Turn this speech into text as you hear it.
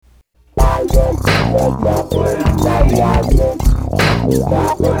Hi,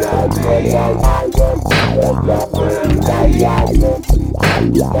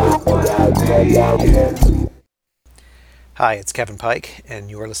 it's Kevin Pike, and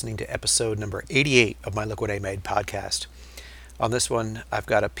you are listening to episode number 88 of my Look What I Made podcast. On this one, I've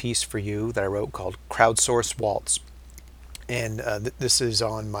got a piece for you that I wrote called Crowdsourced Waltz. And this is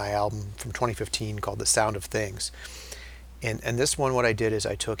on my album from 2015 called The Sound of Things. And this one, what I did is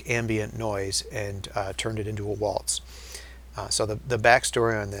I took ambient noise and turned it into a waltz. So the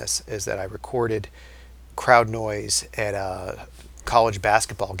backstory on this is that I recorded crowd noise at a college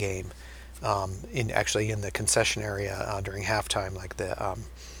basketball game, in the concession area during halftime, like the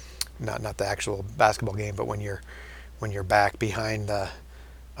not the actual basketball game, but when you're back behind the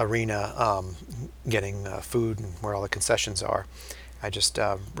arena getting food and where all the concessions are. I just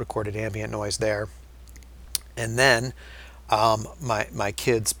recorded ambient noise there, and then my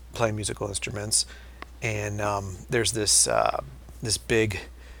kids play musical instruments, and there's this big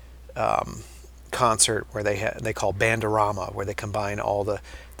concert where they call Bandorama, where they combine all the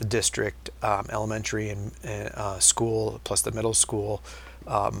district elementary and school plus the middle school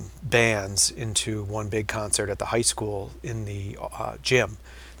bands into one big concert at the high school in the gym,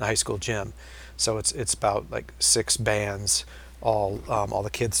 the high school gym. So it's about like 6 bands. All the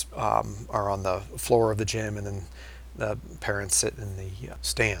kids are on the floor of the gym, and then the parents sit in the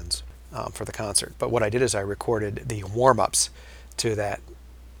stands for the concert. But what I did is I recorded the warm-ups to that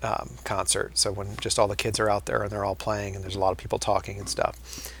concert. So when just all the kids are out there and they're all playing and there's a lot of people talking and stuff.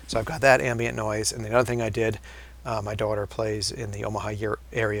 So I've got that ambient noise. And the other thing I did, my daughter plays in the Omaha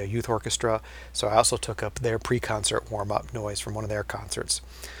area youth orchestra. So I also took up their pre-concert warm-up noise from one of their concerts.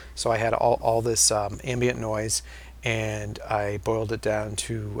 So I had all this ambient noise, and I boiled it down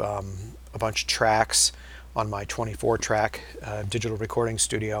to a bunch of tracks on my 24-track digital recording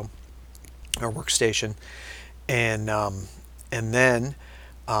studio or workstation. And then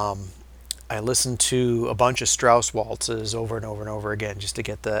I listened to a bunch of Strauss waltzes over and over and over again, just to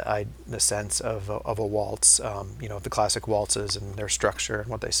get the sense of a waltz, the classic waltzes and their structure and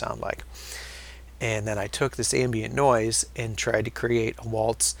what they sound like. And then I took this ambient noise and tried to create a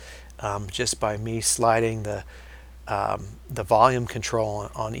waltz just by me sliding the volume control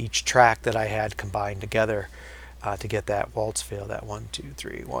on each track that I had combined together to get that waltz feel, that 1 2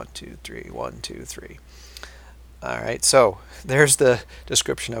 3 1 2 3 1 2 3. All right, so there's the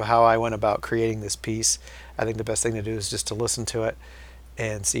description of how I went about creating this piece. I think the best thing to do is just to listen to it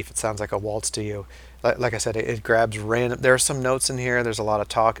and see if it sounds like a waltz to you. Like I said, it grabs random. There are some notes in here. There's a lot of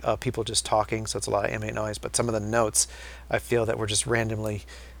people just talking, so it's a lot of ambient noise. But some of the notes I feel that were just randomly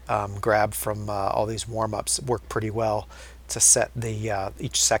grabbed from all these warm-ups work pretty well to set the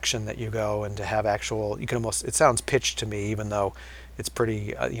each section that you go, and to have actual. You can almost. It sounds pitched to me, even though it's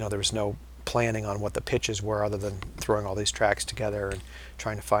pretty. There was no planning on what the pitches were other than throwing all these tracks together and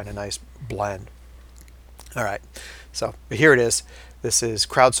trying to find a nice blend. All right, so here it is. This is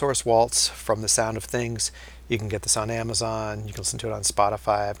Crowdsourced Waltz from The Sound of Things. You can get this on Amazon. You can listen to it on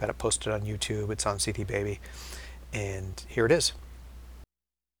Spotify. I've got it posted on YouTube. It's on CD Baby. And here it is.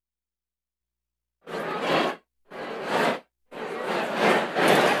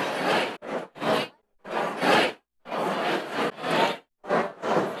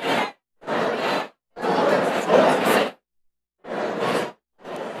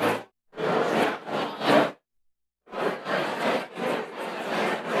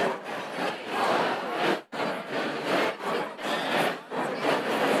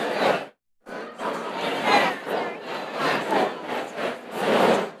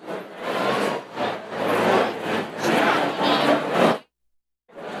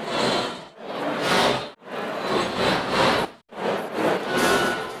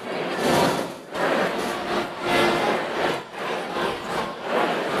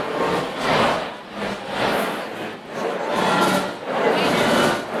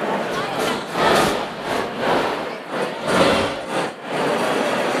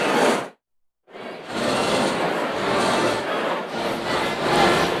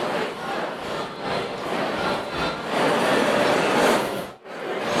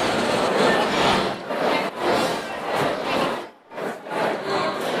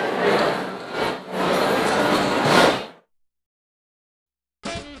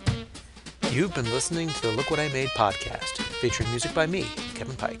 You've been listening to the Look What I Made podcast, featuring music by me,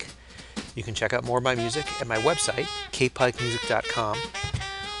 Kevin Pike. You can check out more of my music at my website, kpikemusic.com,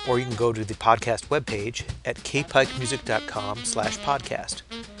 or you can go to the podcast webpage at kpikemusic.com/podcast.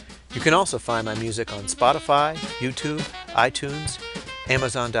 You can also find my music on Spotify, YouTube, iTunes,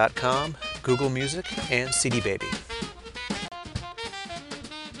 Amazon.com, Google Music, and CD Baby.